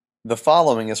The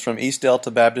following is from East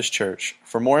Delta Baptist Church.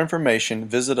 For more information,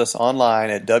 visit us online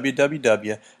at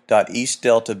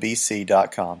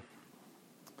www.eastdeltabc.com.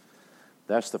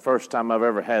 That's the first time I've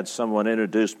ever had someone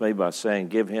introduce me by saying,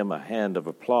 give him a hand of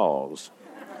applause.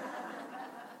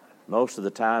 Most of the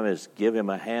time is give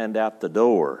him a hand out the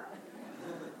door.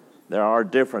 There are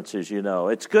differences, you know.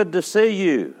 It's good to see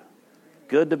you.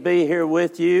 Good to be here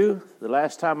with you. The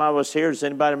last time I was here, does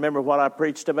anybody remember what I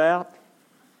preached about?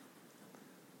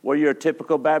 Were you a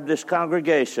typical Baptist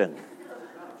congregation?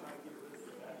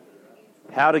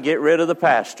 How to get rid of the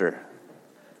pastor.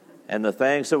 And the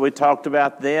things that we talked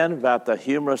about then, about the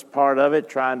humorous part of it,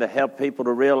 trying to help people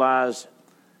to realize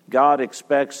God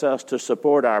expects us to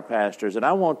support our pastors. And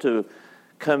I want to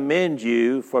commend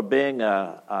you for being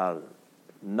not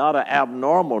an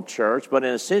abnormal church, but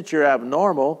in a sense you're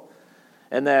abnormal,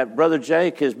 and that Brother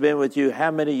Jake has been with you how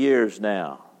many years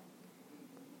now?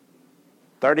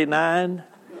 39?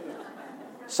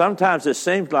 Sometimes it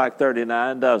seems like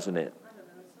 39, doesn't it?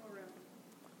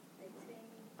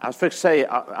 I was fixed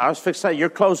to say, you're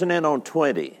closing in on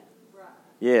 20.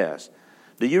 Yes.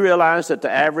 Do you realize that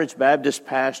the average Baptist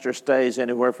pastor stays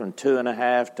anywhere from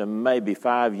 2.5 to maybe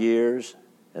 5 years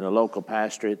in a local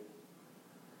pastorate?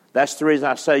 That's the reason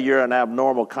I say you're an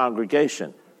abnormal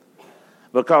congregation.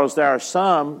 Because there are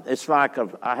some, it's like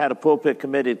I had a pulpit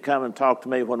committee come and talk to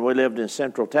me when we lived in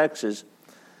Central Texas,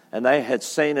 and they had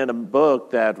seen in a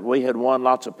book that we had won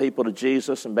lots of people to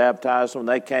Jesus and baptized them.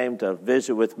 They came to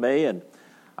visit with me, and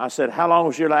I said, how long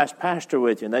was your last pastor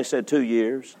with you? And they said, 2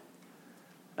 years.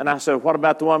 And I said, what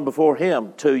about the one before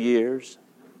him? 2 years.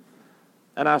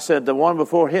 And I said, the one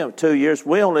before him, 2 years.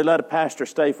 We only let a pastor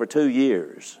stay for 2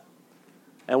 years.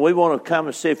 And we want to come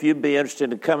and see if you'd be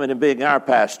interested in coming and being our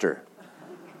pastor.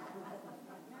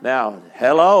 Now,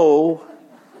 hello.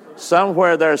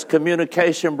 Somewhere there's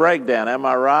communication breakdown, am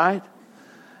I right?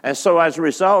 And so as a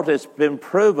result, it's been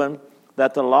proven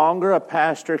that the longer a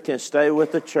pastor can stay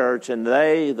with the church and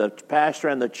the pastor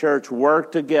and the church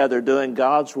work together doing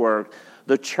God's work,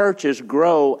 the churches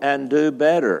grow and do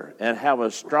better and have a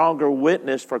stronger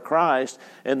witness for Christ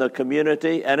in the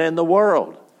community and in the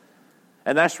world.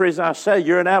 And that's the reason I say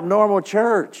you're an abnormal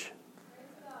church.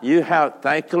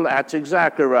 Thank you, that's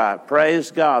exactly right.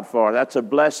 Praise God for it. That's a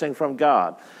blessing from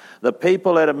God. The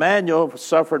people at Emmanuel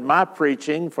suffered my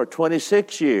preaching for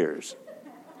 26 years.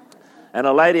 And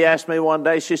a lady asked me one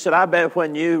day, she said, I bet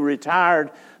when you retired,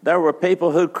 there were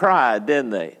people who cried, didn't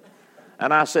they?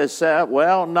 And I said,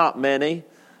 well, not many.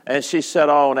 And she said,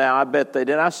 oh, now, I bet they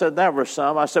did. I said, there were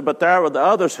some. I said, but there were the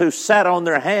others who sat on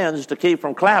their hands to keep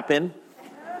from clapping.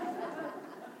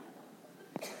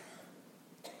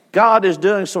 God is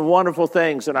doing some wonderful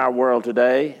things in our world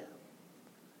today.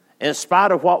 In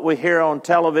spite of what we hear on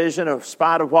television, in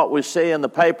spite of what we see in the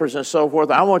papers and so forth,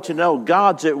 I want you to know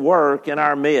God's at work in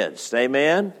our midst.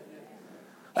 Amen?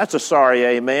 That's a sorry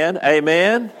amen.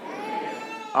 Amen? Amen.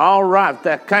 All right.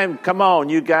 Come on,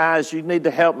 you guys. You need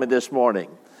to help me this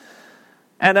morning.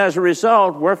 And as a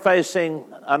result, we're facing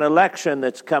an election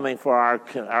that's coming for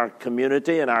our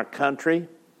community and our country.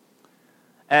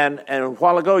 And a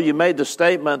while ago, you made the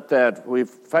statement that we're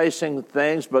facing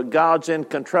things, but God's in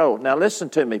control. Now, listen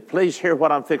to me. Please hear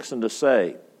what I'm fixing to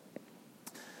say.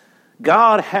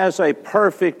 God has a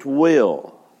perfect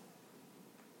will,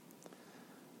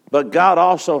 but God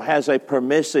also has a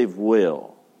permissive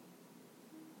will.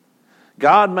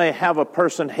 God may have a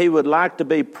person he would like to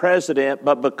be president,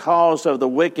 but because of the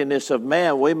wickedness of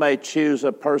man, we may choose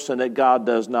a person that God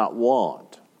does not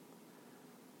want.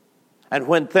 And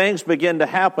when things begin to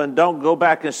happen, don't go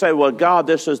back and say, well, God,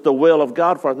 this is the will of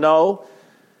God for us. No,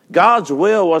 God's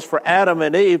will was for Adam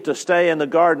and Eve to stay in the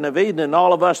Garden of Eden and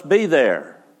all of us be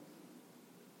there.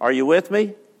 Are you with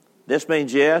me? This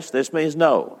means yes, this means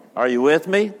no. Are you with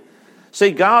me?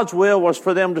 See, God's will was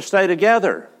for them to stay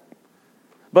together.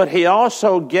 But he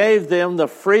also gave them the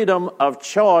freedom of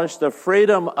choice, the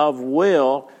freedom of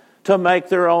will to make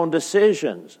their own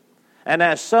decisions. And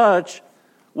as such,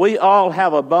 we all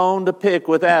have a bone to pick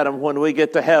with Adam when we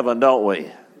get to heaven, don't we?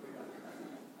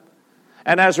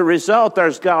 And as a result,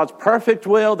 there's God's perfect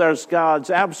will, there's God's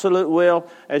absolute will,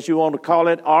 as you want to call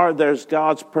it, or there's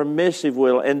God's permissive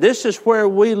will. And this is where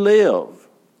we live,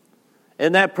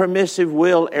 in that permissive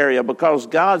will area, because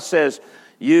God says,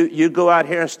 you go out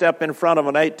here and step in front of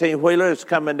an 18-wheeler that's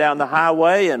coming down the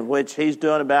highway in which he's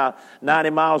doing about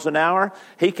 90 miles an hour.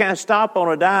 He can't stop on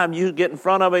a dime. You get in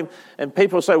front of him and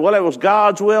people say, well, it was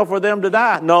God's will for them to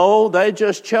die. No, they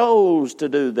just chose to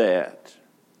do that.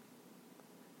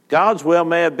 God's will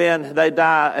may have been they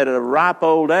die at a ripe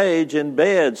old age in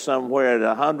bed somewhere at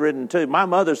 102. My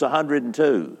mother's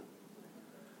 102.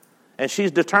 And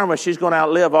she's determined she's going to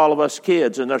outlive all of us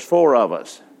kids, and there's 4 of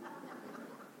us.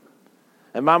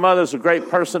 And my mother's a great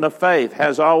person of faith,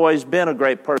 has always been a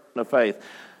great person of faith.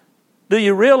 Do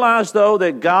you realize, though,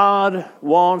 that God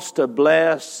wants to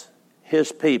bless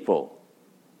His people?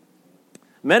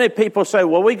 Many people say,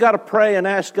 well, we got to pray and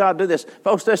ask God to do this.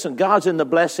 Folks, listen, God's in the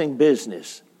blessing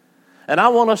business. And I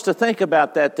want us to think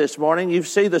about that this morning. You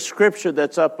see the scripture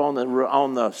that's up on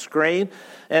the screen,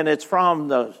 and it's from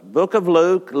the book of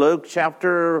Luke. Luke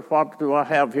chapter, what do I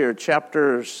have here?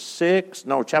 Chapter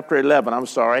 11, I'm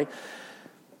sorry.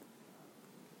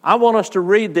 I want us to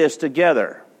read this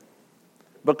together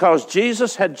because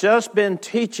Jesus had just been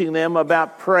teaching them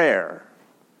about prayer.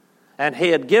 And He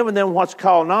had given them what's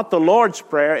called not the Lord's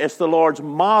Prayer, it's the Lord's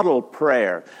model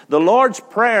prayer. The Lord's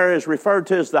Prayer is referred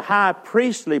to as the high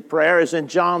priestly prayer, is in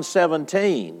John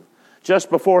 17,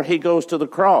 just before He goes to the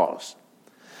cross.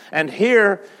 And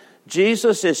here,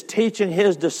 Jesus is teaching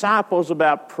His disciples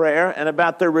about prayer and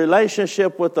about their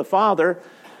relationship with the Father,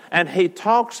 and He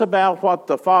talks about what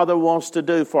the Father wants to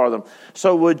do for them.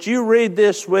 So would you read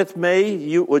this with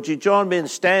me? Would you join me in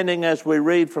standing as we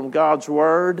read from God's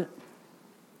Word?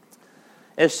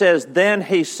 It says, then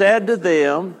He said to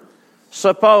them,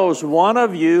 suppose one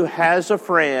of you has a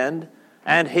friend,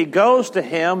 and he goes to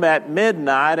him at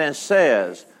midnight and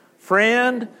says,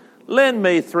 friend, lend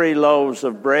me 3 loaves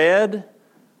of bread,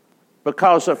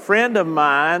 because a friend of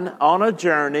mine on a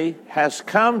journey has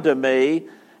come to me,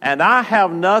 and I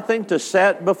have nothing to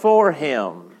set before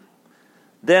him.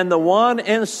 Then the one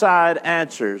inside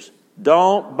answers,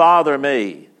 don't bother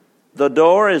me. The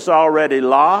door is already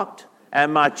locked,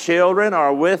 and my children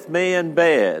are with me in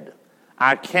bed.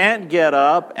 I can't get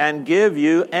up and give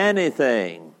you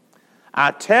anything.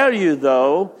 I tell you,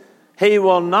 though, he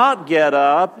will not get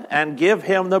up and give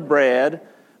him the bread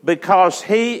because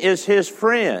he is his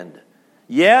friend.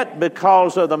 Yet,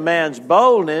 because of the man's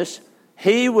boldness,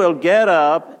 he will get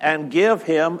up and give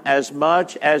him as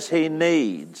much as he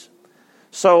needs.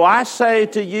 So I say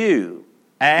to you,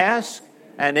 ask,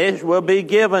 and it will be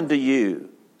given to you.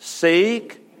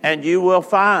 Seek, and you will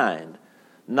find.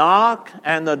 Knock,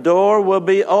 and the door will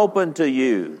be open to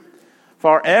you.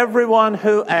 For everyone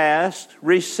who asks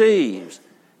receives.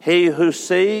 He who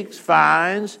seeks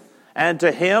finds, and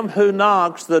to him who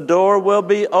knocks the door will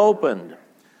be opened.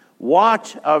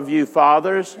 Watch of you,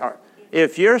 fathers.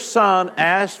 If your son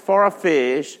asks for a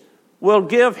fish, we'll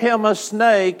give him a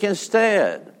snake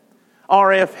instead.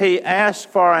 Or if he asks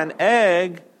for an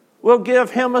egg, we'll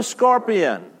give him a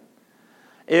scorpion.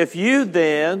 If you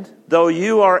then, though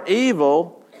you are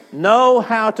evil, know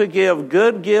how to give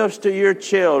good gifts to your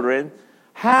children,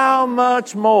 how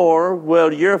much more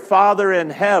will your Father in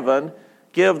heaven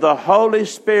give the Holy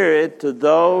Spirit to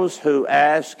those who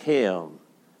ask Him?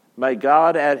 May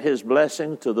God add His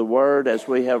blessing to the Word as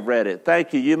we have read it.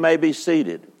 Thank you. You may be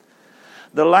seated.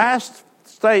 The last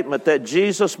statement that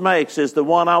Jesus makes is the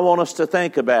one I want us to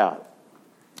think about.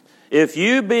 If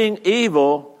you, being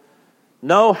evil,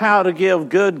 know how to give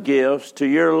good gifts to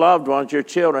your loved ones, your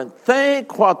children,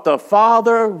 think what the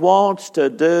Father wants to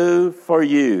do for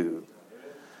you.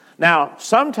 Now,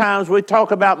 sometimes we talk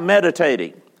about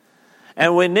meditating,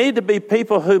 and we need to be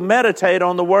people who meditate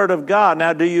on the Word of God.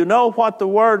 Now, do you know what the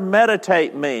word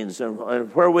meditate means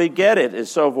and where we get it and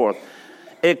so forth?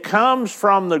 It comes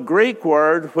from the Greek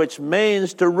word which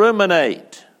means to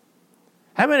ruminate.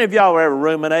 How many of y'all ever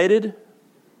ruminated?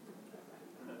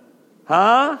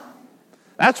 Huh?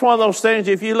 That's one of those things,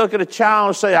 if you look at a child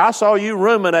and say, I saw you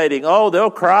ruminating, oh,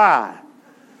 they'll cry.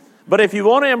 But if you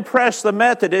want to impress the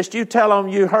Methodist, you tell them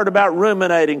you heard about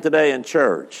ruminating today in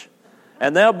church.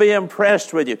 And they'll be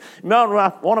impressed with you. You know,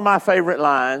 one of my favorite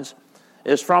lines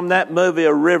is from that movie,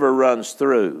 A River Runs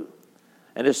Through.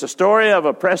 And it's the story of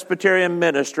a Presbyterian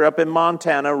minister up in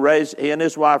Montana, he and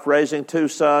his wife raising 2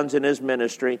 sons in his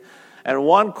ministry. And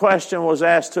one question was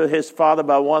asked to his father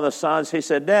by one of the sons. He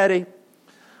said, Daddy,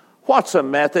 what's a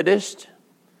Methodist?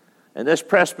 And this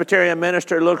Presbyterian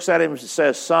minister looks at him and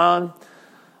says, son,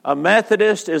 a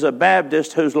Methodist is a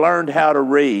Baptist who's learned how to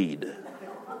read.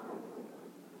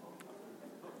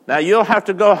 Now, you'll have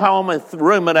to go home and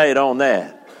ruminate on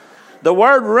that. The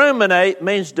word ruminate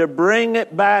means to bring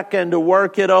it back and to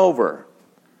work it over.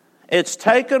 It's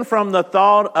taken from the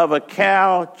thought of a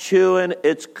cow chewing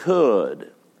its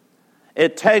cud.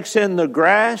 It takes in the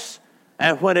grass,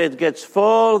 and when it gets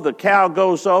full, the cow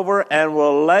goes over and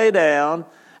will lay down,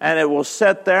 and it will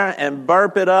sit there and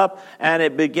burp it up, and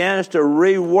it begins to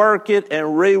rework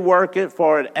it,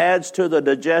 for it adds to the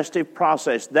digestive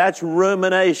process. That's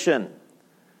rumination.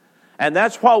 And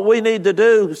that's what we need to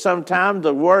do sometimes.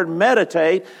 The word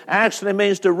meditate actually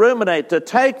means to ruminate, to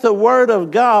take the Word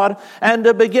of God and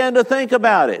to begin to think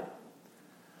about it.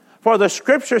 For the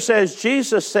Scripture says,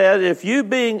 Jesus said, if you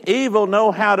being evil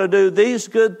know how to do these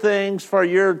good things for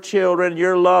your children,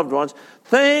 your loved ones,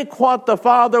 think what the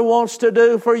Father wants to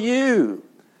do for you.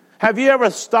 Have you ever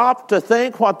stopped to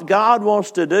think what God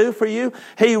wants to do for you?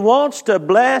 He wants to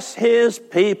bless His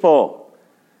people.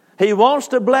 He wants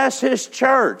to bless His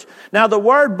church. Now, the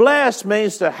word bless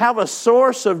means to have a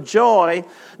source of joy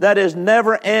that is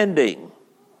never ending.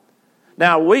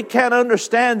 Now, we can't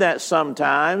understand that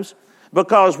sometimes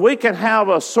because we can have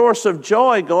a source of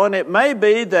joy going. It may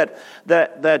be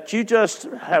that you just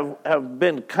have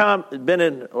been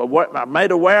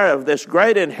made aware of this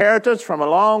great inheritance from a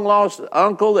long-lost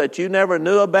uncle that you never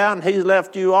knew about, and he's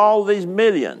left you all these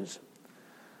millions.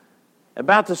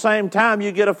 About the same time,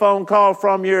 you get a phone call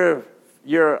from your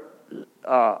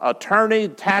attorney,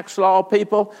 tax law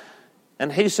people,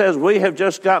 and he says, we have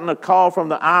just gotten a call from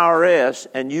the IRS,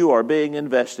 and you are being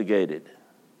investigated.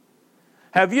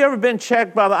 Have you ever been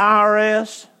checked by the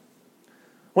IRS?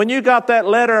 When you got that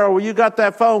letter or when you got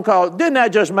that phone call, didn't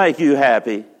that just make you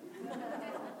happy?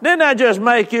 Didn't that just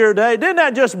make your day? Didn't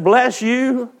that just bless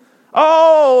you?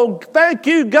 Oh, thank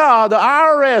you, God. The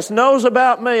IRS knows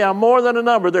about me. I'm more than a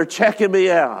number. They're checking me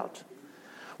out.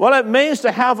 Well, it means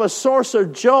to have a source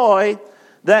of joy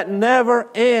that never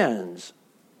ends.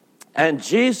 And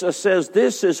Jesus says,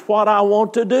 this is what I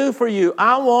want to do for you.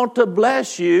 I want to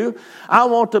bless you. I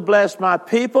want to bless my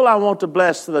people. I want to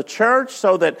bless the church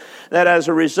so that as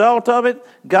a result of it,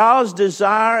 God's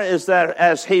desire is that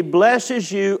as He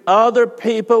blesses you, other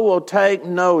people will take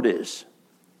notice.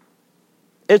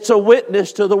 It's a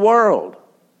witness to the world.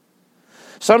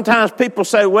 Sometimes people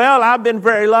say, well, I've been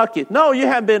very lucky. No, you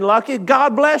haven't been lucky.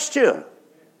 God blessed you.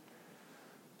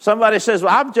 Somebody says,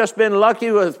 well, I've just been lucky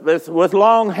with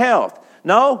long health.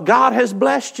 No, God has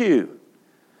blessed you.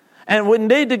 And we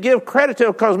need to give credit to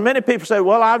it because many people say,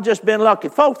 well, I've just been lucky.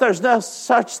 Folks, there's no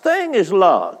such thing as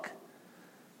luck.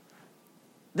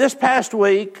 This past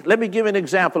week, let me give you an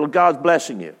example of God's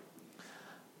blessing you.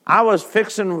 I was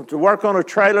fixing to work on a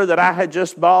trailer that I had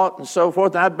just bought and so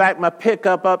forth. And I backed my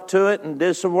pickup up to it and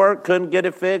did some work, couldn't get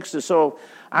it fixed. And so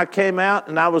I came out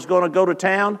and I was going to go to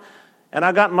town. And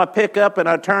I got in my pickup and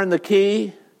I turned the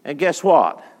key. And guess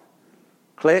what?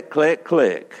 Click, click,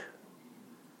 click.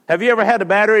 Have you ever had a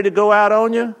battery to go out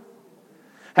on you?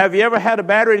 Have you ever had a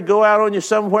battery to go out on you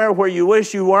somewhere where you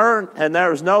wish you weren't and there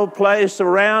was no place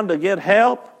around to get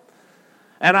help?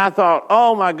 And I thought,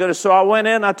 oh my goodness. So I went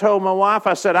in, I told my wife,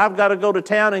 I said, I've got to go to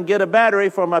town and get a battery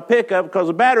for my pickup because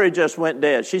the battery just went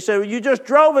dead. She said, well, you just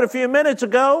drove it a few minutes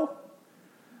ago.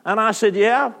 And I said,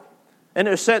 yeah. And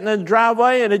it was sitting in the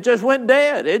driveway and it just went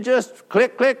dead. It just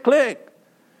click, click, click.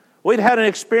 We'd had an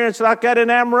experience like that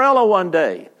in Amarillo one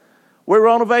day. We were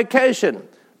on a vacation,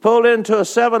 pulled into a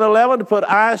 7-Eleven to put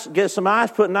ice, get some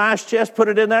ice, put an ice chest, put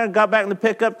it in there, got back in the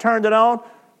pickup, turned it on.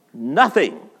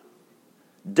 Nothing.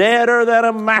 Deader than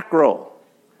a mackerel.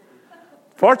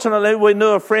 Fortunately, we knew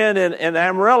a friend in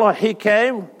Amarillo. He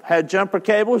came, had jumper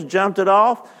cables, jumped it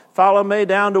off, followed me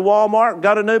down to Walmart,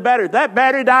 got a new battery. That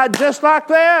battery died just like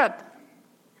that.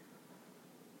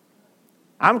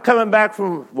 I'm coming back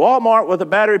from Walmart with a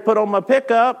battery put on my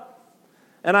pickup,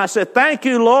 and I said, thank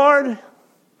you, Lord,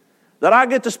 that I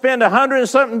get to spend $100 and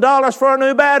something for a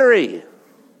new battery.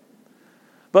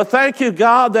 But thank you,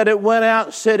 God, that it went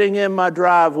out sitting in my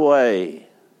driveway.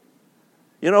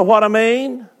 You know what I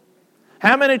mean?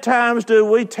 How many times do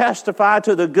we testify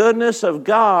to the goodness of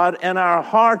God in our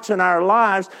hearts and our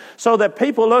lives so that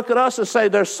people look at us and say,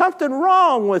 there's something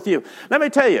wrong with you? Let me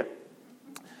tell you,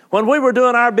 when we were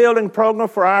doing our building program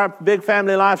for our Big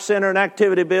Family Life Center and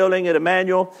Activity Building at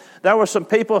Emmanuel, there were some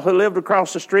people who lived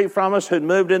across the street from us who'd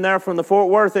moved in there from the Fort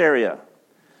Worth area.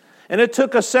 And it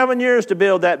took us 7 years to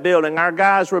build that building. Our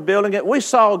guys were building it. We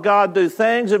saw God do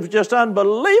things. It was just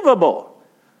unbelievable.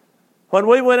 When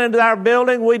we went into our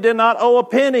building, we did not owe a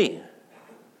penny.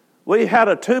 We had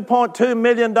a $2.2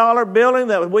 million building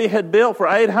that we had built for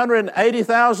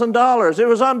 $880,000. It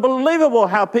was unbelievable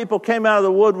how people came out of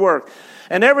the woodwork.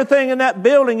 And everything in that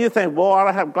building, you think, boy,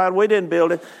 I'm glad we didn't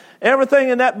build it. Everything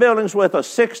in that building's with a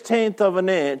 1/16 of an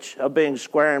inch of being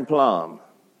square and plumb.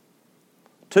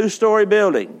 2-story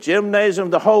building, gymnasium,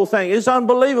 the whole thing. It's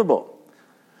unbelievable.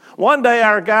 One day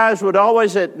our guys would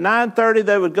always at 9:30,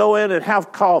 they would go in and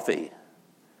have coffee.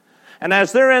 And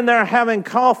as they're in there having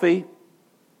coffee,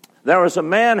 there was a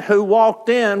man who walked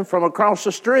in from across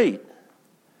the street.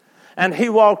 And he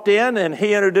walked in and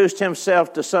he introduced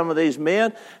himself to some of these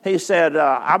men. He said,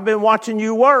 I've been watching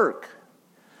you work.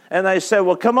 And they said,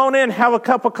 well, come on in, have a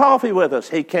cup of coffee with us.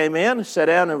 He came in, sat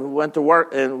down, and went to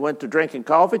work, and went to drinking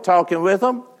coffee, talking with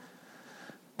them.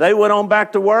 They went on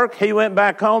back to work. He went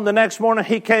back home. The next morning,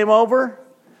 he came over.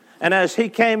 And as he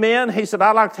came in, he said,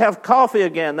 I'd like to have coffee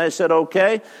again. They said,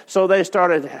 okay. So they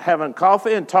started having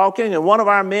coffee and talking. And one of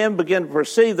our men began to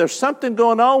perceive there's something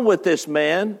going on with this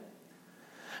man.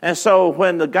 And so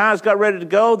when the guys got ready to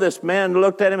go, this man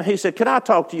looked at him. He said, can I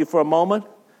talk to you for a moment?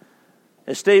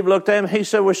 And Steve looked at him. He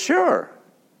said, well, sure.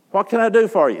 What can I do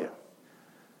for you?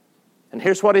 And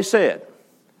here's what he said.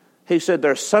 He said,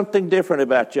 there's something different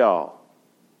about y'all.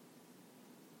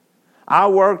 I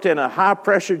worked in a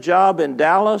high-pressure job in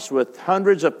Dallas with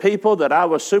hundreds of people that I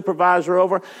was supervisor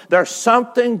over. There's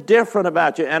something different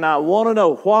about you, and I want to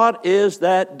know, what is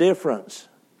that difference?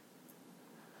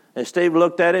 And Steve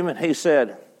looked at him, and he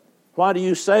said, why do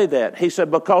you say that? He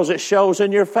said, because it shows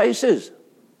in your faces.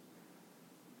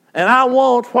 And I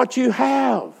want what you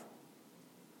have.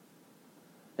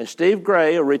 And Steve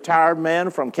Gray, a retired man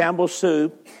from Campbell's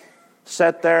Soup,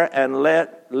 sat there and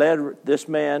led this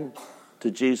man to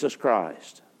Jesus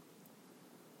Christ.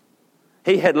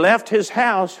 He had left his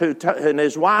house, and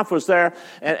his wife was there,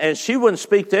 and she wouldn't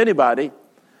speak to anybody.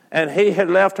 And he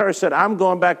had left her and said, I'm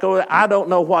going back over there. I don't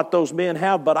know what those men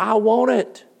have, but I want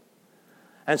it.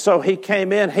 And so he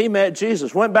came in, he met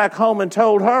Jesus, went back home and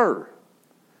told her.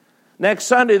 Next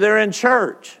Sunday, they're in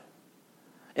church.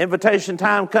 Invitation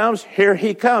time comes. Here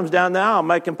he comes down the aisle,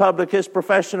 making public his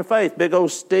profession of faith. Big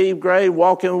old Steve Gray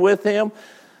walking with him.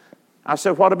 I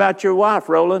said, what about your wife,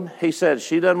 Roland? He said,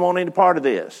 she doesn't want any part of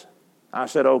this. I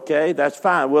said, okay, that's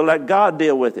fine. We'll let God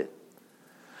deal with it.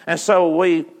 And so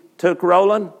we took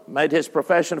Roland, made his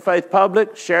profession of faith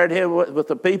public, shared him with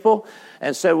the people,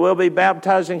 and said, we'll be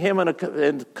baptizing him in a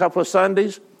couple of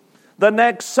Sundays. The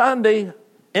next Sunday,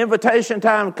 invitation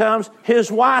time comes.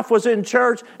 His wife was in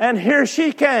church, and here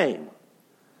she came.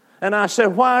 And I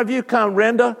said, why have you come,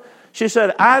 Renda? She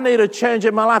said, I need a change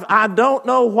in my life. I don't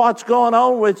know what's going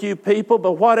on with you people,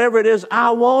 but whatever it is,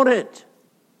 I want it.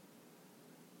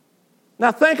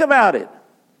 Now think about it.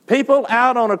 People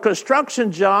out on a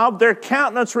construction job, their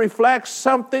countenance reflects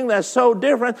something that's so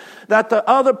different that the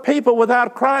other people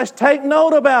without Christ take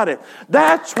note about it.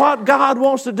 That's what God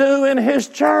wants to do in His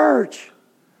church,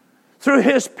 through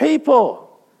His people.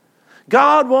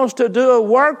 God wants to do a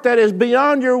work that is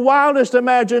beyond your wildest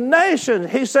imagination.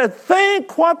 He said,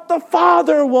 think what the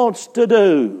Father wants to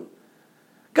do.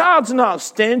 God's not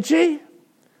stingy.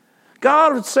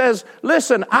 God says,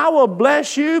 listen, I will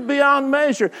bless you beyond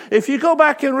measure. If you go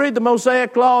back and read the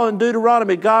Mosaic Law in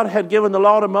Deuteronomy, God had given the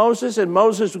law to Moses, and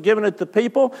Moses was giving it to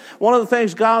people. One of the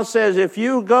things God says, if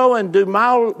you go and do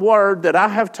my word that I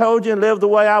have told you and live the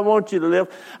way I want you to live,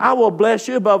 I will bless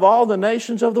you above all the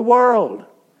nations of the world.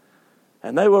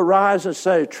 And they will rise and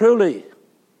say, truly,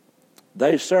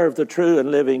 they serve the true and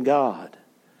living God.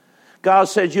 God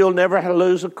said, you'll never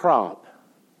lose a crop.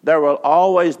 There will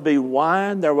always be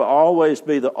wine. There will always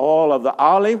be the oil of the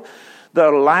olive.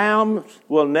 The lambs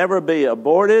will never be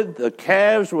aborted. The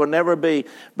calves will never be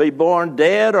born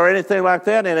dead or anything like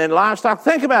that. And in livestock,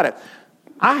 think about it.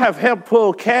 I have helped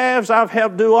pull calves. I've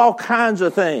helped do all kinds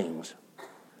of things.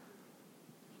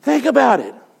 Think about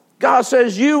it. God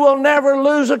says, you will never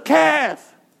lose a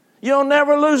calf. You'll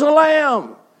never lose a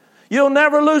lamb. You'll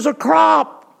never lose a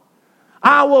crop.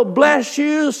 I will bless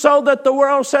you so that the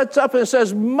world sets up and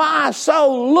says, my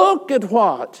soul, look at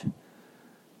what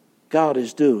God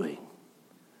is doing.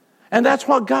 And that's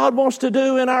what God wants to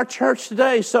do in our church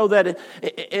today, so that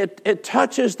it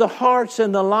touches the hearts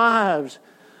and the lives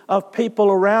of people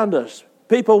around us.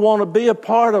 People want to be a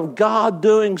part of God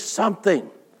doing something.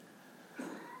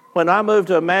 When I moved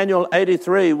to Emmanuel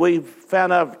 83, we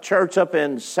found a church up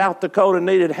in South Dakota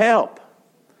needed help.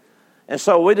 And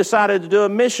so we decided to do a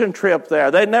mission trip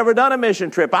there. They'd never done a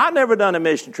mission trip. I'd never done a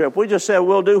mission trip. We just said,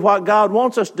 we'll do what God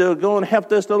wants us to do, go and help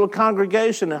this little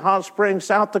congregation in Hot Springs,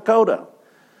 South Dakota.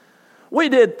 We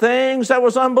did things that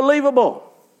was unbelievable.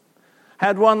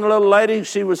 Had one little lady,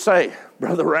 she would say,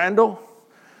 Brother Randall,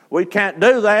 we can't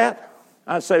do that.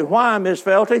 I'd say, why, Miss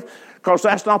Felty? Because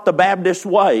that's not the Baptist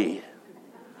way.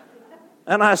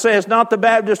 And I say, it's not the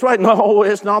Baptist way. No,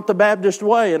 it's not the Baptist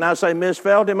way. And I say, Miss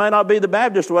Felty, it may not be the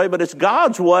Baptist way, but it's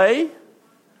God's way.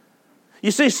 You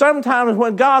see, sometimes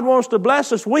when God wants to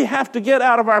bless us, we have to get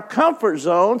out of our comfort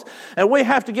zones, and we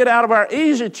have to get out of our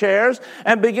easy chairs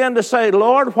and begin to say,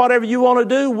 Lord, whatever you want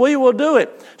to do, we will do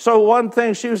it. So one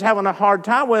thing she was having a hard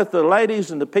time with, the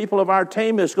ladies and the people of our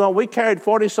team, is going, we carried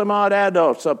 40-some-odd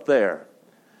adults up there.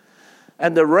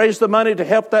 And to raise the money to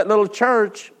help that little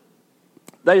church,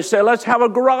 They said, let's have a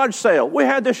garage sale. We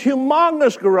had this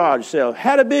humongous garage sale,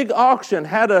 had a big auction,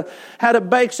 had a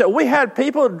bake sale. We had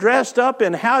people dressed up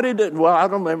in I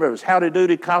don't remember if it was Howdy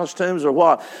Doody costumes or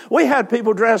what. We had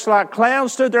people dressed like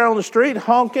clowns, stood there on the street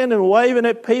honking and waving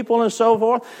at people and so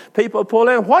forth. People pull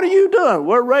in, what are you doing?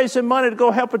 We're raising money to go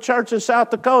help a church in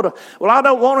South Dakota. Well, I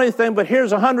don't want anything, but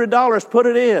here's $100, put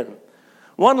it in.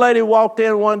 One lady walked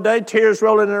in one day, tears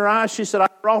rolling in her eyes. She said, I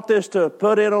brought this to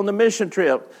put in on the mission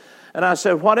trip. And I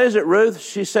said, what is it, Ruth?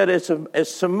 She said,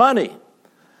 it's some money.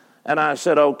 And I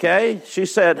said, okay. She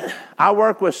said, I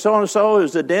work with so-and-so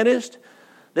who's a dentist.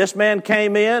 This man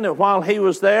came in, and while he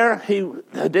was there,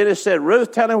 the dentist said,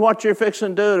 Ruth, tell him what you're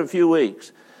fixing to do in a few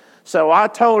weeks. So I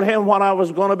told him what I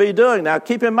was going to be doing. Now,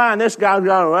 keep in mind, this guy's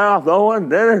going around going,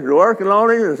 dentist, working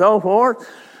on him and so forth.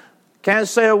 Can't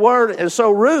say a word. And so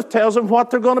Ruth tells him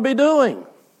what they're going to be doing.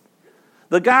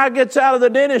 The guy gets out of the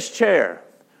dentist chair,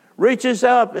 reaches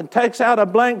up and takes out a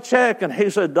blank check, and he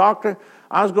said, Doctor,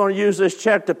 I was going to use this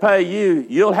check to pay you.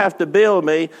 You'll have to bill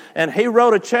me. And he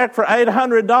wrote a check for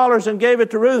 $800 and gave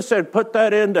it to Ruth, said, put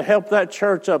that in to help that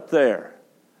church up there.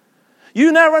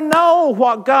 You never know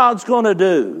what God's going to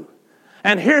do.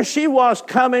 And here she was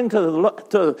coming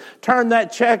to turn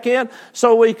that check in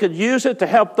so we could use it to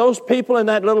help those people in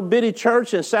that little bitty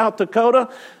church in South Dakota.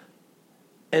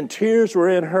 And tears were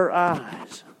in her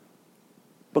eyes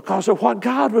because of what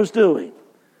God was doing.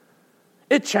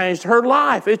 It changed her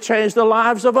life. It changed the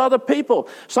lives of other people.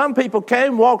 Some people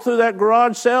came, walked through that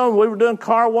garage sale, and we were doing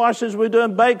car washes, we were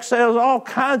doing bake sales, all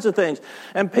kinds of things.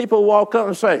 And people walk up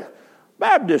and say,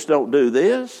 Baptists don't do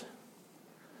this.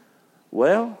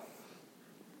 Well,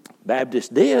 Baptists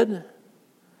did.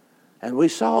 And we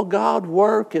saw God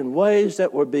work in ways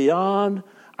that were beyond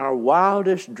our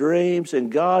wildest dreams, and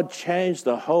God changed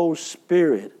the whole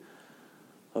spirit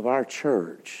of our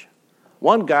church.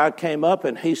 One guy came up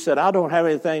and he said, I don't have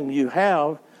anything you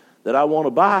have that I want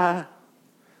to buy,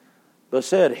 but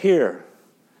said, here.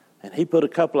 And he put a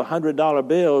couple of $100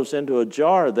 bills into a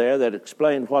jar there that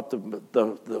explained what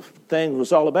the thing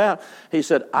was all about. He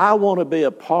said, I want to be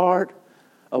a part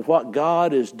of what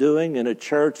God is doing in a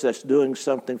church that's doing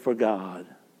something for God.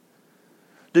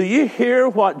 Do you hear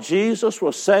what Jesus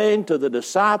was saying to the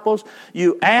disciples?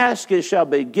 You ask, it shall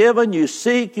be given. You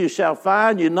seek, you shall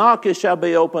find. You knock, it shall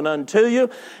be open unto you.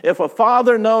 If a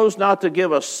father knows not to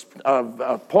give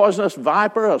a poisonous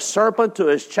viper, a serpent to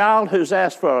his child who's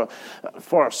asked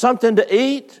for something to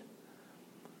eat,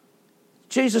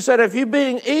 Jesus said, if you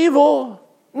being evil,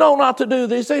 know not to do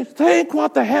these things, think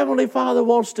what the Heavenly Father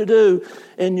wants to do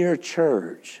in your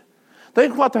church.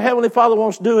 Think what the Heavenly Father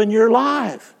wants to do in your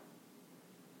life.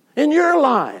 In your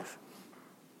life.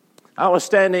 I was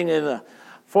standing in the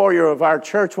foyer of our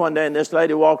church one day, and this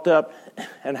lady walked up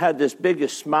and had this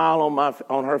biggest smile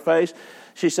on her face.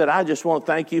 She said, I just want to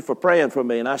thank you for praying for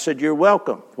me. And I said, you're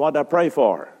welcome. What did I pray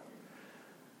for?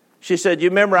 She said, you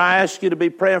remember I asked you to be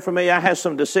praying for me? I had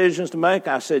some decisions to make.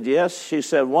 I said, yes. She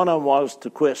said, one of them was to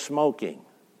quit smoking.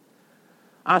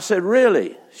 I said,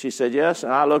 really? She said, yes.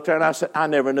 And I looked at her and I said, I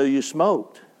never knew you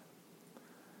smoked.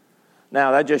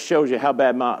 Now, that just shows you how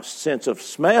bad my sense of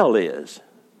smell is.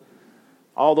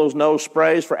 All those nose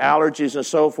sprays for allergies and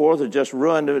so forth have just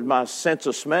ruined my sense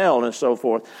of smell and so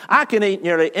forth. I can eat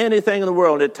nearly anything in the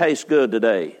world and it tastes good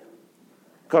today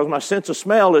because my sense of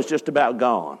smell is just about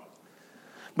gone.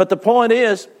 But the point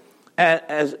is,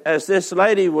 as this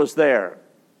lady was there,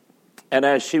 and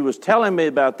as she was telling me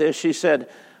about this, she said,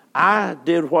 I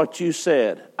did what you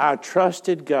said. I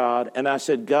trusted God, and I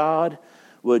said, God,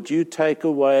 would you take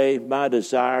away my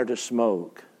desire to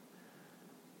smoke?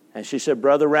 And she said,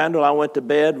 Brother Randall, I went to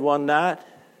bed one night.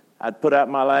 I'd put out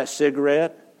my last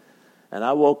cigarette, and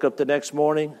I woke up the next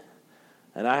morning,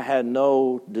 and I had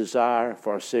no desire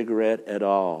for a cigarette at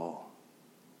all.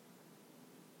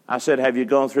 I said, have you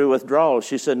gone through withdrawal?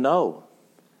 She said, no.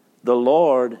 The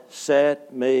Lord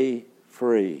set me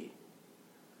free.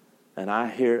 And I'm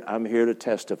here to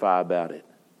testify about it.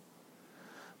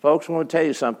 Folks, I want to tell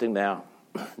you something now.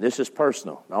 This is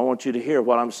personal. I want you to hear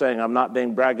what I'm saying. I'm not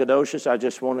being braggadocious. I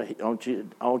just want you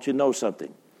to know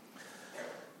something.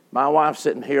 My wife's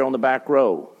sitting here on the back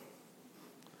row.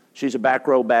 She's a back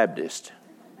row Baptist.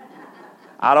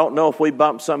 I don't know if we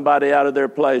bumped somebody out of their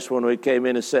place when we came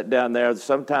in and sat down there.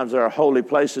 Sometimes there are holy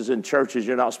places in churches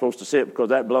you're not supposed to sit because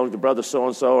that belongs to Brother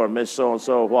So-and-so or Miss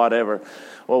So-and-so or whatever.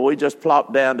 Well, we just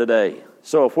plopped down today.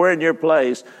 So if we're in your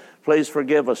place, please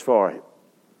forgive us for it.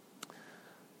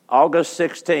 August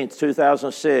 16th,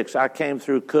 2006, I came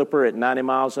through Cooper at 90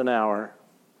 miles an hour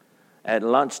at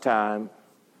lunchtime,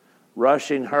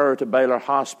 rushing her to Baylor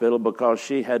Hospital because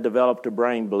she had developed a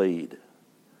brain bleed.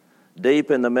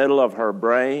 Deep in the middle of her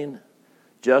brain,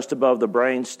 just above the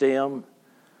brain stem,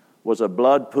 was a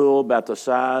blood pool about the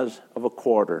size of a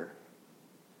quarter.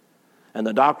 And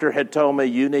the doctor had told me,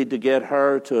 you need to get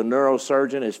her to a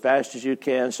neurosurgeon as fast as you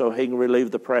can so he can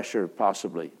relieve the pressure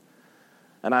possibly.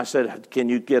 And I said, can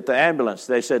you get the ambulance?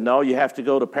 They said, no, you have to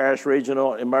go to Paris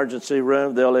Regional Emergency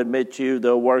Room. They'll admit you,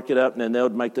 they'll work it up, and then they'll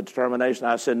make the determination.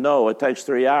 I said, no, it takes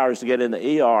 3 hours to get in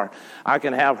the ER. I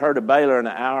can have her to Baylor in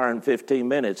an hour and 15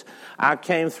 minutes. I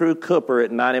came through Cooper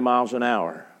at 90 miles an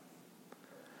hour.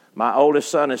 My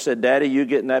oldest son has said, Daddy, you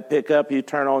get in that pickup, you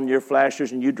turn on your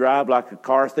flashers, and you drive like a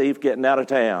car thief getting out of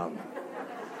town.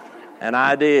 And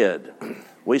I did.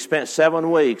 We spent 7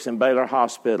 weeks in Baylor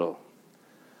Hospital.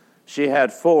 She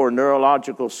had 4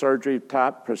 neurological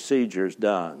surgery-type procedures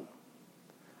done.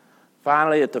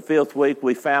 Finally, at the 5th week,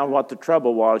 we found what the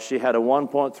trouble was. She had a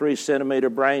 1.3 centimeter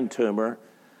brain tumor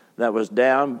that was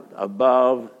down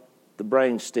above the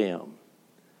brain stem.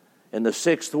 In the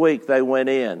 6th week, they went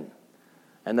in,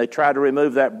 and they tried to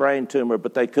remove that brain tumor,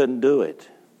 but they couldn't do it.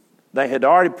 They had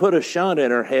already put a shunt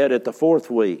in her head at the 4th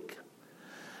week.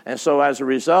 And so as a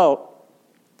result,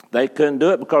 they couldn't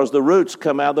do it because the roots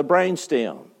come out of the brain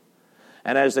stem.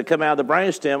 And as they come out of the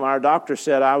brain stem, our doctor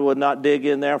said I would not dig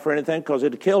in there for anything because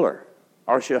it'd kill her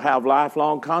or she'll have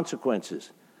lifelong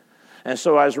consequences. And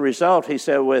so as a result, he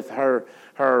said with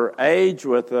her age,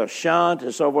 with the shunt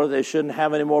and so forth, they shouldn't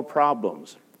have any more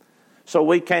problems. So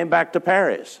we came back to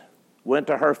Paris, went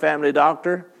to her family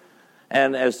doctor,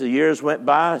 and as the years went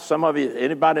by, some of you,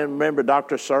 anybody remember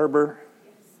Dr. Serber?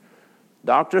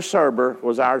 Dr. Serber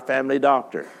was our family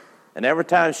doctor. And every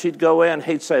time she'd go in,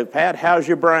 he'd say, Pat, how's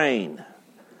your brain?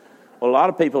 Well, a lot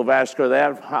of people have asked her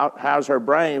that, how's her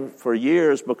brain, for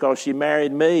years because she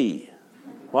married me.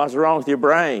 What's wrong with your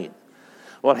brain?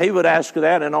 Well, he would ask her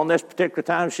that, and on this particular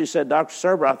time, she said, Dr.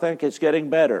 Serber, I think it's getting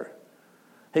better.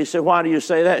 He said, why do you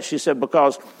say that? She said,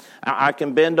 because I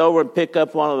can bend over and pick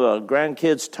up one of the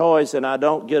grandkids' toys, and I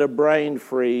don't get a brain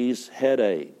freeze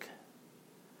headache.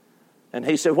 And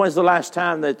he said, when's the last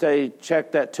time that they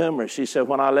checked that tumor? She said,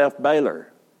 when I left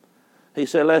Baylor. He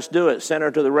said, let's do it. Send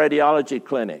her to the radiology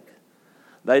clinic.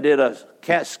 They did a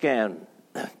CAT scan,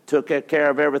 took care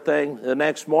of everything. The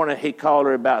next morning, he called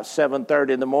her about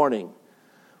 7:30 in the morning.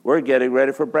 We're getting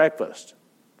ready for breakfast.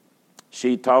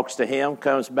 She talks to him,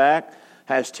 comes back,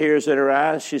 has tears in her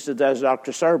eyes. She said, that's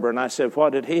Dr. Serber. And I said,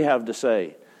 what did he have to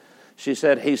say? She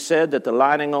said, he said that the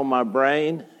lining on my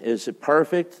brain is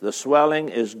perfect, the swelling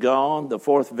is gone, the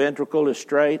 4th ventricle is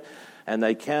straight, and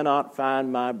they cannot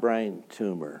find my brain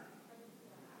tumor.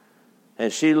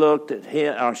 And she looked at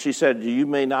him, or she said, do you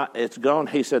mean not, it's gone?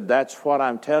 He said, that's what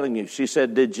I'm telling you. She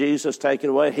said, did Jesus take it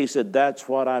away? He said, that's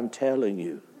what I'm telling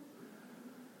you.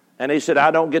 And he said, I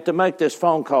don't get to make this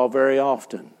phone call very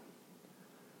often.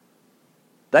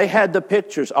 They had the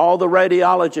pictures. All the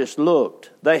radiologists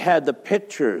looked. They had the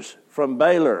pictures from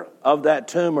Baylor of that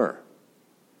tumor.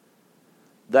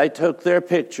 They took their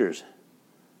pictures,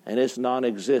 and it's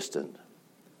non-existent.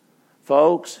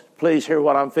 Folks, please hear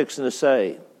what I'm fixing to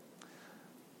say.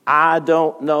 I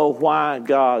don't know why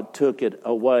God took it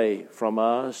away from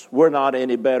us. We're not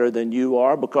any better than you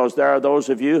are, because there are those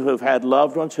of you who've had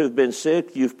loved ones who've been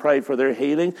sick. You've prayed for their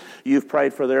healing. You've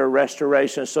prayed for their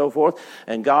restoration and so forth.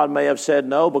 And God may have said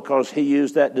no because he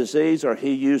used that disease or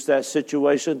he used that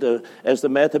situation as the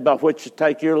method by which to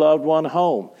take your loved one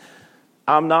home.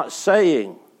 I'm not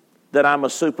saying that I'm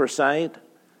a super saint.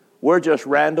 We're just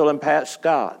Randall and Pat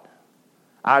Scott.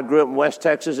 I grew up in West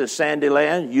Texas at Sandy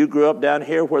Land. You grew up down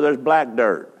here where there's black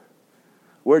dirt.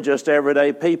 We're just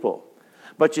everyday people.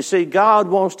 But you see, God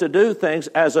wants to do things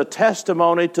as a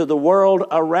testimony to the world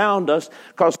around us,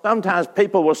 because sometimes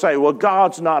people will say, well,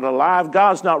 God's not alive,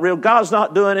 God's not real, God's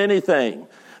not doing anything.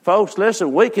 Folks,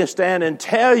 listen, we can stand and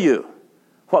tell you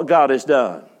what God has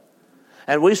done.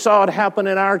 And we saw it happen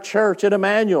in our church at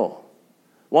Emmanuel.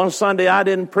 One Sunday I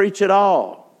didn't preach at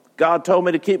all. God told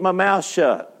me to keep my mouth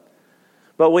shut.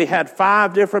 But we had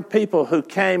 5 different people who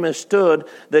came and stood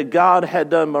that God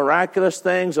had done miraculous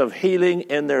things of healing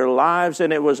in their lives,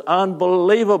 and it was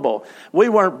unbelievable. We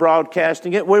weren't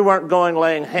broadcasting it. We weren't going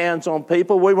laying hands on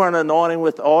people. We weren't anointing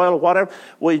with oil or whatever.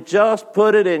 We just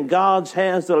put it in God's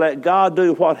hands to let God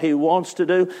do what he wants to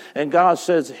do. And God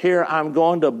says, here, I'm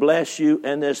going to bless you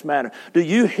in this manner. Do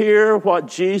you hear what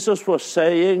Jesus was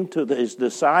saying to his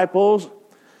disciples?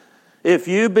 If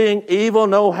you, being evil,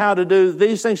 know how to do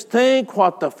these things, think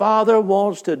what the Father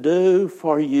wants to do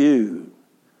for you.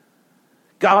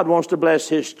 God wants to bless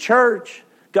his church.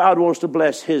 God wants to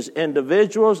bless his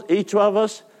individuals, each of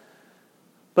us.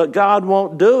 But God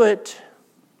won't do it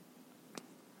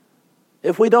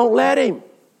if we don't let him.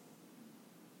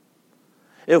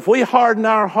 If we harden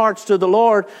our hearts to the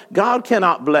Lord, God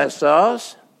cannot bless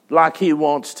us like He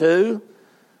wants to.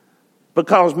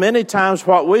 Because many times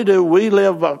what we do, we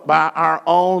live by our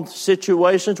own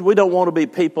situations. We don't want to be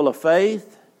people of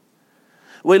faith.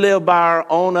 We live by our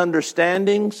own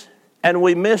understandings. And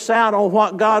we miss out on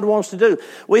what God wants to do.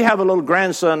 We have a little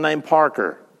grandson named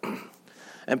Parker.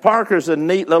 And Parker's a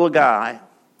neat little guy.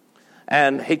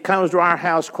 And he comes to our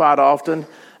house quite often.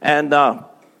 And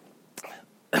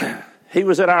he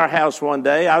was at our house one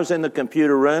day. I was in the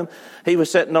computer room. He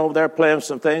was sitting over there playing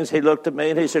some things. He looked at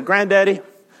me and he said, "Granddaddy,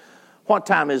 what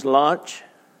time is lunch?"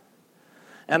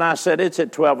 And I said, "It's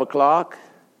at 12 o'clock.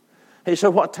 He said,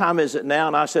 "What time is it now?"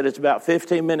 And I said, "It's about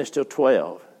 15 minutes till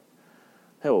 12.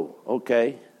 Oh,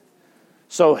 okay.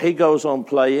 So he goes on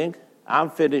playing. I'm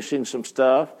finishing some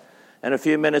stuff. And a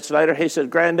few minutes later, he said,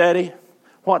 "Granddaddy,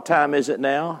 what time is it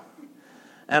now?"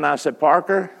 And I said,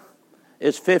 "Parker,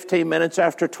 it's 15 minutes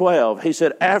after 12. He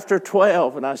said, "After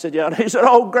 12? And I said, "Yeah." And he said,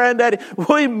 "Oh, Granddaddy,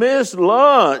 we missed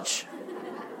lunch."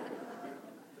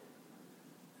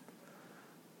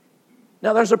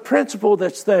 Now, there's a principle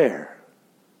that's there.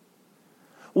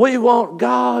 We want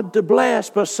God to bless,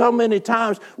 but so many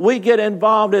times we get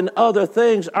involved in other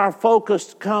things. Our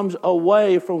focus comes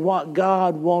away from what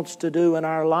God wants to do in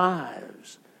our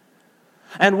lives.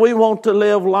 And we want to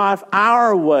live life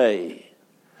our way.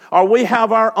 Or we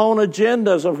have our own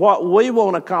agendas of what we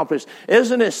want to accomplish.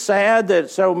 Isn't it sad that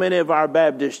so many of our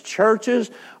Baptist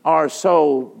churches are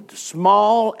so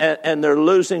small and they're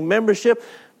losing membership?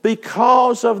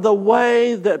 Because of the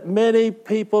way that many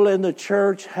people in the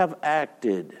church have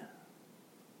acted.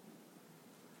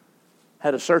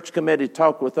 Had a search committee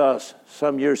talk with us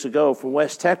some years ago from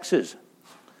West Texas.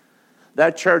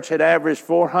 That church had averaged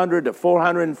 400 to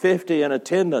 450 in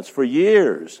attendance for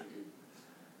years.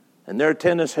 And their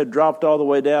attendance had dropped all the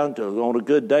way down to, on a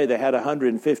good day, they had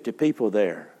 150 people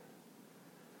there.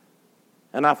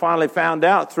 And I finally found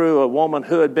out through a woman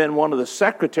who had been one of the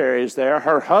secretaries there.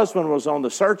 Her husband was on the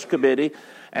search committee,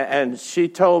 and she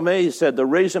told me, said, the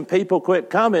reason people quit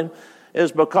coming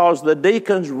is because the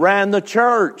deacons ran the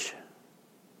church.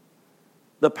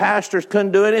 The pastors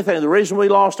couldn't do anything. The reason we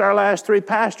lost our last 3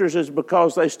 pastors is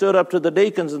because they stood up to the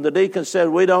deacons, and the deacons said,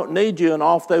 "We don't need you," and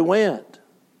off they went.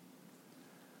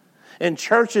 In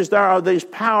churches, there are these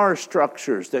power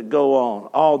structures that go on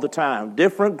all the time.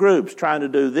 Different groups trying to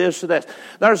do this or that.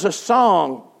 There's a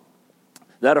song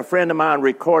that a friend of mine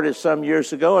recorded some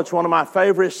years ago. It's one of my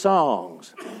favorite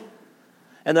songs.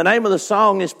 And the name of the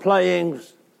song is Playing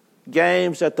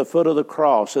Games at the Foot of the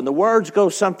Cross. And the words go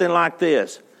something like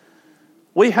this.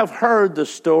 We have heard the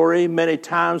story many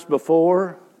times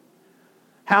before,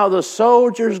 how the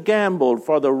soldiers gambled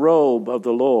for the robe of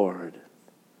the Lord.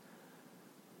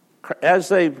 As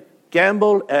they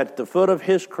gambled at the foot of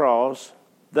His cross,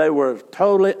 they were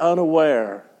totally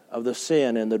unaware of the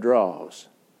sin in the draws.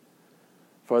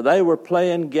 For they were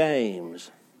playing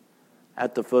games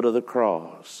at the foot of the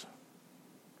cross.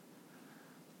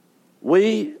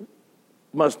 We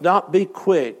must not be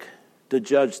quick to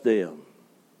judge them,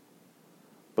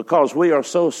 because we are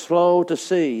so slow to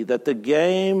see that the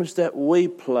games that we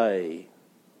play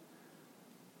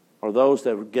are those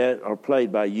that are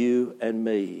played by you and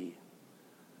me.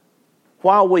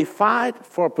 While we fight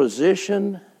for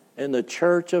position in the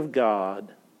church of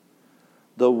God,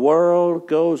 the world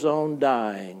goes on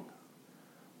dying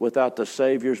without the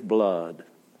Savior's blood,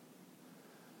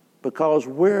 because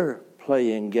we're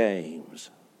playing games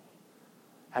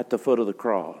at the foot of the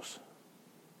cross.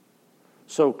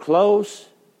 So close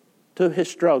to His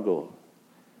struggle,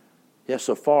 yet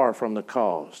so far from the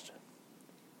cost.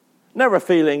 Never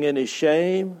feeling any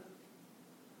shame,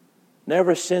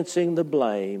 never sensing the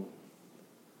blame.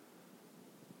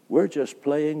 We're just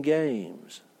playing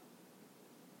games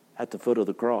at the foot of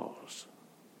the cross.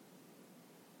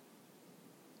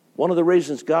 One of the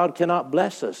reasons God cannot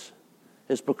bless us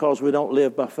is because we don't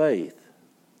live by faith.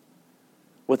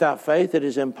 Without faith, it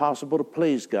is impossible to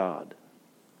please God,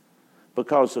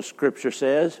 because the Scripture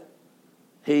says,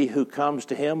 "He who comes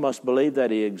to Him must believe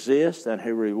that He exists, and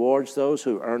He rewards those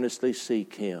who earnestly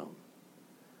seek Him."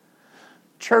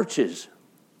 Churches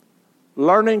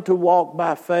learning to walk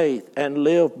by faith and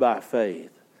live by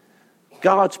faith.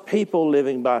 God's people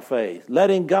living by faith.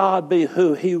 Letting God be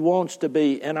who He wants to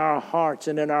be in our hearts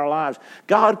and in our lives.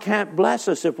 God can't bless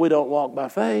us if we don't walk by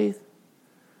faith.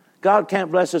 God can't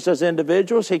bless us as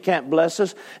individuals. He can't bless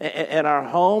us in our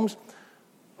homes.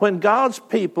 When God's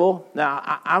people,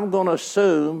 now I'm going to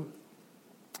assume,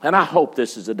 and I hope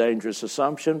this is a dangerous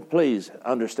assumption. Please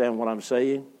understand what I'm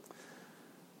saying.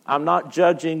 I'm not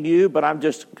judging you, but I'm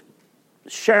just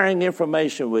sharing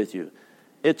information with you.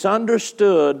 It's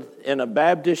understood in a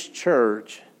Baptist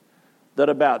church that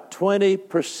about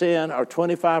 20% or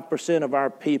 25% of our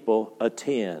people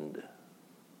attend.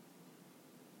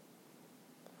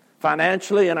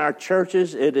 Financially, in our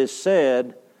churches, it is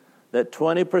said that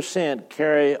 20%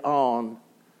 carry on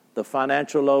the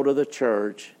financial load of the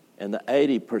church, and the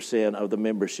 80% of the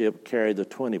membership carry the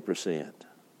 20%.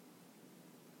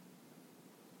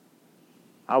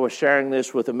 I was sharing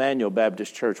this with Emmanuel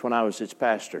Baptist Church when I was its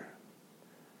pastor.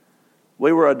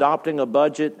 We were adopting a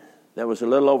budget that was a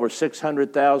little over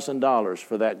 $600,000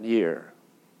 for that year.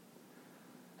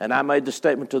 And I made the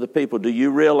statement to the people, do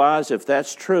you realize if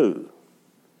that's true,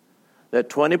 that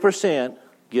 20%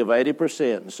 give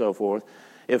 80% and so forth,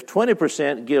 if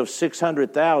 20% gives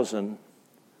 $600,000,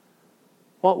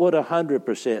 what would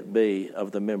 100% be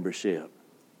of the membership?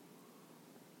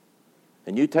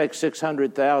 And you take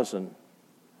 $600,000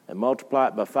 and multiply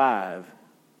it by 5,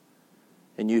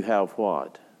 and you have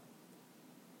what?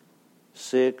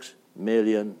 $6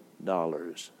 million.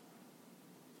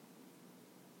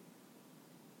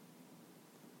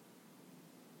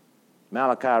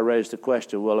 Malachi raised the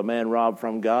question, will a man rob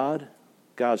from God?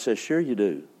 God says, sure you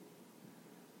do.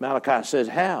 Malachi says,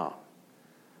 how?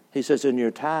 He says, in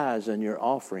your tithes and your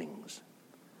offerings.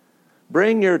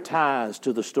 Bring your tithes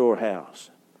to the storehouse,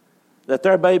 that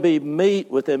there may be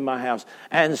meat within my house.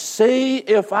 And see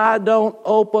if I don't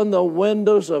open the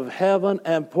windows of heaven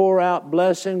and pour out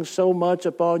blessings so much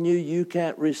upon you, you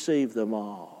can't receive them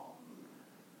all.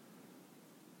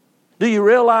 Do you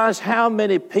realize how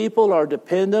many people are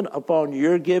dependent upon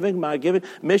your giving, my giving?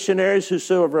 Missionaries who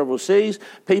serve overseas,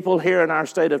 people here in our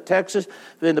state of Texas,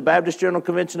 in the Baptist General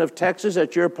Convention of Texas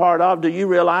that you're part of. Do you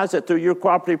realize that through your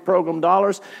cooperative program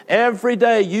dollars, every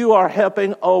day you are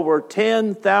helping over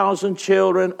 10,000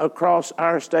 children across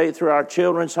our state through our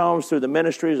children's homes, through the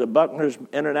ministries of Buckner's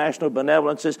International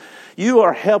Benevolences. You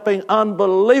are helping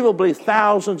unbelievably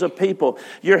thousands of people.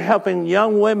 You're helping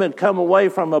young women come away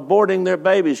from aborting their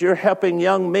babies. You're helping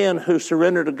young men who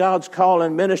surrender to God's call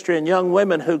in ministry and young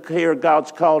women who hear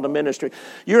God's call to ministry.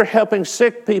 You're helping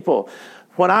sick people.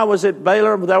 When I was at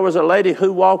Baylor, there was a lady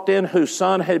who walked in whose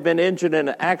son had been injured in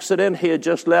an accident. He had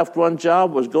just left one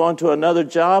job, was going to another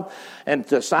job, and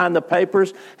to sign the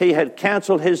papers, he had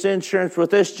canceled his insurance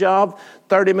with this job.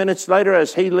 30 minutes later,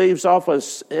 as he leaves off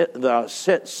the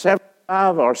 75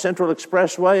 or Central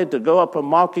Expressway to go up a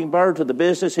Mockingbird to the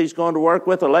business he's going to work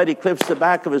with, a lady clips the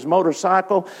back of his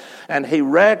motorcycle and he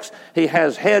wrecks. He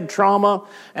has head trauma,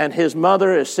 and his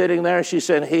mother is sitting there. She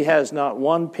said he has not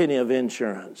one penny of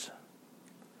insurance.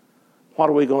 What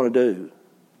are we going to do?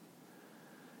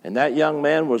 And that young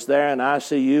man was there in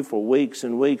ICU for weeks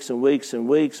and weeks and weeks and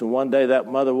weeks. And one day that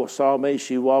mother saw me.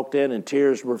 She walked in and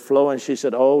tears were flowing. She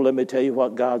said, oh, let me tell you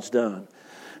what God's done.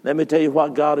 Let me tell you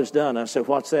what God has done. I said,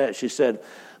 what's that? She said,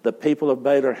 the people of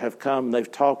Baylor have come,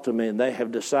 they've talked to me, and they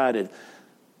have decided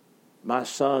my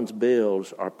son's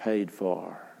bills are paid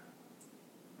for.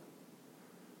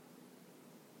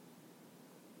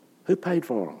 Who paid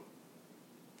for them?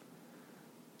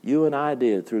 You and I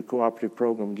did through cooperative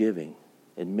program giving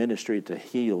and ministry to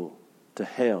heal, to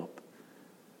help,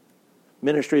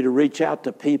 ministry to reach out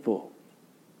to people.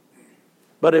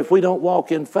 But if we don't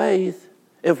walk in faith,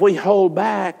 if we hold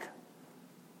back,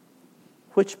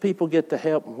 which people get the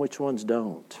help and which ones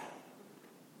don't?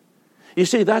 You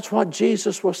see, that's what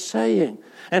Jesus was saying.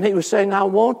 And he was saying, I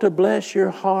want to bless your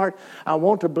heart. I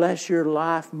want to bless your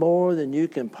life more than you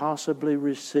can possibly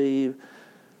receive.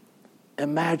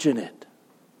 Imagine it.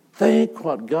 Think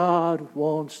what God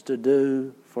wants to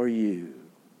do for you.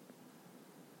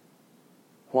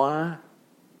 Why?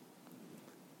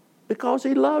 Because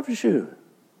he loves you.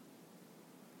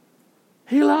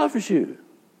 He loves you.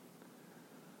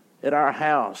 At our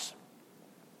house,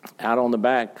 out on the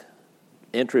back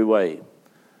entryway,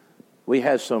 we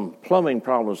had some plumbing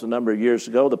problems a number of years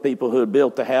ago. The people who had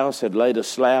built the house had laid a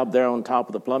slab there on top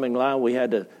of the plumbing line. We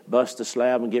had to bust the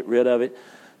slab and get rid of it.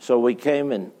 So we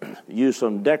came and used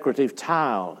some decorative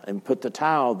tile and put the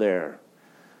tile there.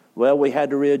 Well, we had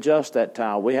to readjust that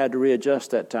tile.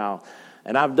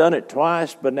 And I've done it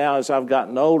twice, but now as I've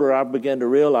gotten older, I've begun to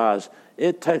realize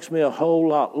it takes me a whole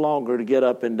lot longer to get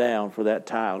up and down for that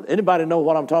tile. Anybody know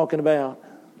what I'm talking about?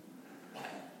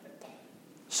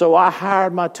 So I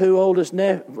hired my two oldest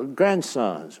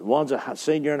grandsons. One's a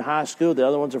senior in high school, the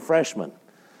other one's a freshman.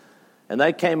 And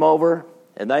they came over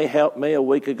and they helped me a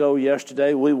week ago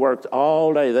yesterday. We worked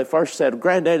all day. They first said,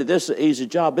 Granddaddy, this is an easy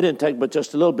job. It didn't take but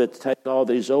just a little bit to take all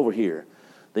these over here,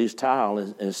 these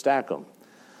tiles, and stack them.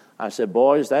 I said,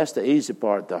 boys, that's the easy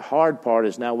part. The hard part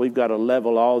is now we've got to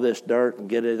level all this dirt and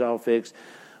get it all fixed.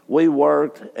 We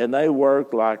worked, and they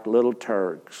worked like little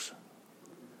Turks.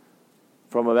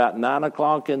 from about 9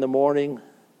 o'clock in the morning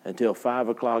until 5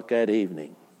 o'clock that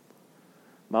evening.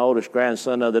 My oldest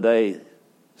grandson the other day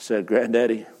said,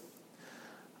 "Granddaddy,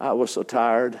 I was so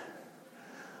tired.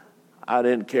 I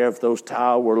didn't care if those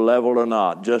tiles were level or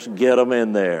not. Just get them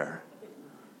in there."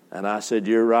 And I said,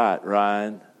 "You're right,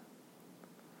 Ryan."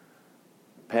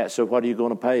 Pat said, "What are you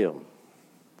going to pay them?"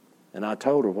 And I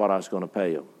told her what I was going to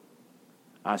pay them.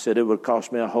 I said, "It would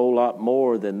cost me a whole lot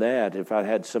more than that if I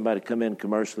had somebody come in and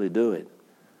commercially do it."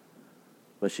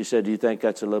 But she said, "Do you think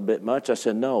that's a little bit much?" I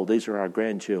said, "No, these are our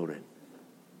grandchildren."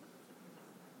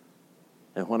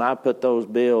 And when I put those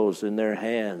bills in their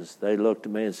hands, they looked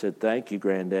at me and said, "Thank you,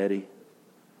 Granddaddy."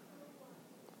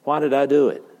 Why did I do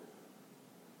it?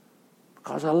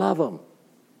 Because I love them.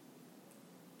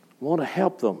 Want to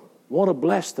help them. Want to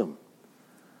bless them.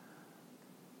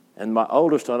 And my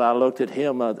oldest one, I looked at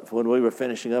him when we were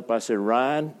finishing up. I said,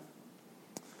 "Ryan,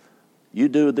 you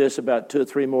do this about 2 or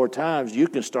 3 more times, you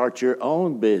can start your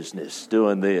own business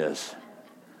doing this."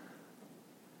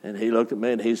 And he looked at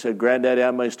me and he said, "Granddaddy,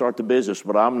 I may start the business,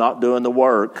 but I'm not doing the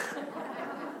work."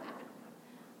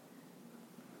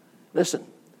 Listen,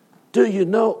 do you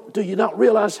not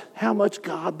realize how much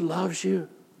God loves you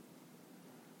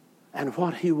and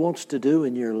what He wants to do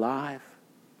in your life?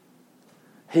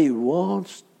 He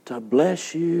wants to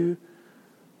bless you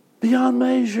beyond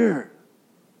measure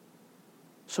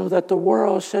so that the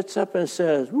world sits up and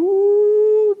says,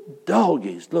 "Woo,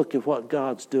 doggies, look at what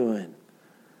God's doing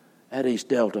at East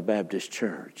Delta Baptist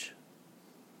Church.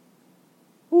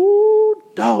 Ooh,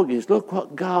 doggies, look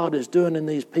what God is doing in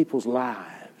these people's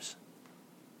lives.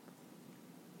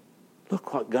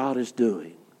 Look what God is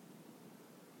doing.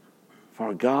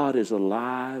 For God is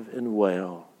alive and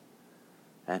well,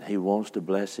 and He wants to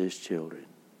bless His children."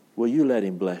 Will you let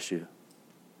Him bless you?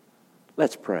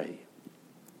 Let's pray.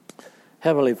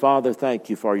 Heavenly Father, thank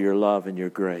You for Your love and Your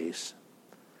grace.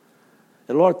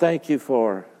 And Lord, thank You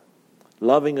for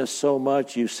loving us so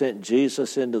much, You sent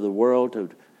Jesus into the world to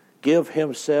give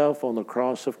Himself on the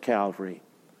cross of Calvary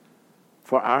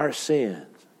for our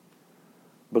sins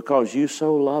because You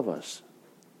so love us.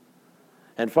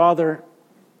 And Father,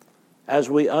 as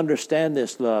we understand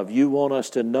this love, You want us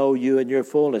to know You in Your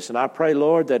fullness. And I pray,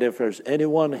 Lord, that if there's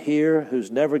anyone here who's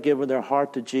never given their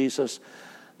heart to Jesus,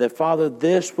 that, Father,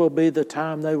 this will be the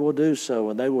time they will do so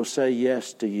and they will say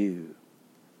yes to You.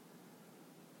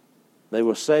 They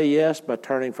will say yes by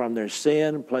turning from their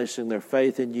sin, placing their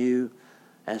faith in You,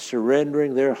 and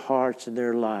surrendering their hearts and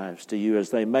their lives to You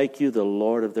as they make You the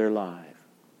Lord of their life.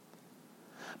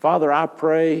 Father, I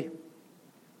pray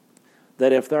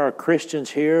that if there are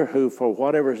Christians here who, for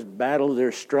whatever battle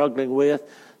they're struggling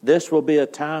with, this will be a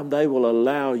time they will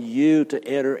allow You to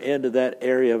enter into that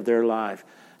area of their life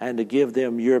and to give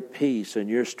them Your peace and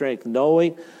Your strength,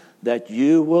 knowing that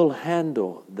You will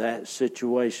handle that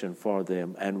situation for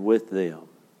them and with them.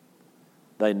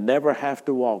 They never have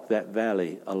to walk that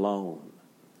valley alone.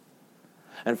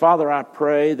 And Father, I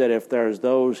pray that if there's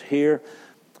those here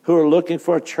who are looking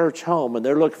for a church home and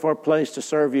they're looking for a place to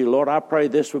serve You, Lord, I pray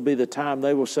this will be the time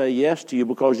they will say yes to You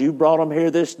because You brought them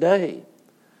here this day.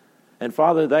 And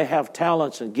Father, they have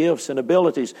talents and gifts and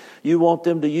abilities You want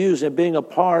them to use in being a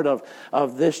part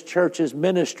of this church's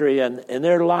ministry and in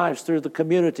their lives through the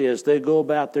community as they go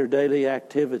about their daily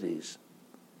activities.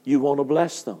 You want to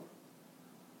bless them.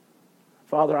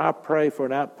 Father, I pray for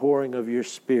an outpouring of Your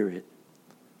Spirit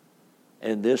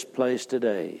in this place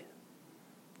today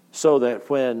so that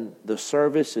when the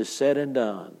service is said and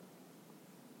done,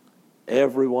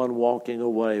 everyone walking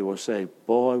away will say,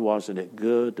 "Boy, wasn't it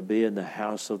good to be in the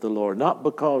house of the Lord." Not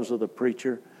because of the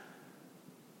preacher,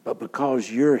 but because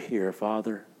You're here,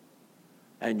 Father,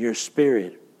 and Your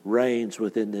Spirit reigns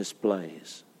within this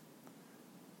place.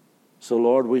 So,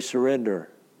 Lord, we surrender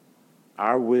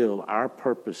our will, our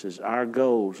purposes, our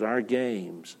goals, our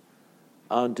games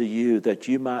unto You that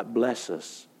You might bless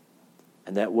us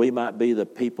and that we might be the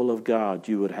people of God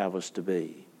You would have us to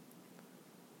be.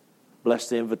 Bless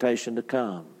the invitation to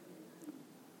come.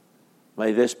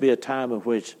 May this be a time in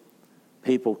which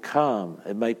people come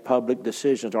and make public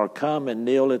decisions, or come and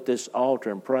kneel at this altar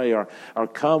and pray, or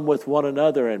come with one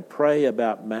another and pray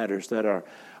about matters that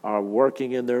are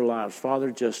working in their lives. Father,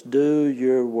 just do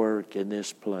Your work in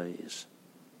this place.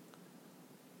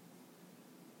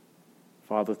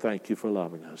 Father, thank You for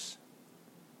loving us.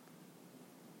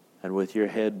 And with your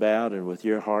head bowed and with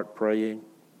your heart praying,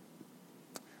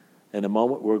 in a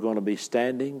moment we're going to be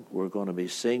standing, we're going to be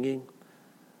singing.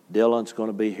 Dylan's going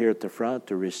to be here at the front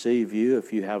to receive you.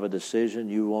 If you have a decision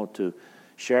you want to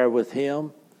share with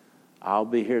him, I'll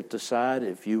be here at the side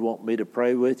if you want me to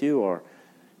pray with you or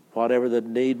whatever the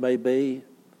need may be.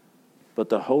 But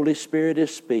the Holy Spirit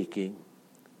is speaking,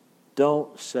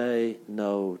 Don't say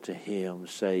no to Him.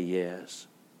 Say yes.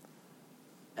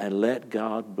 And let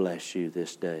God bless you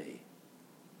this day.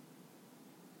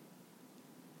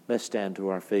 Let's stand to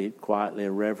our feet quietly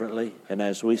and reverently. And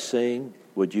as we sing,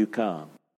 would you come?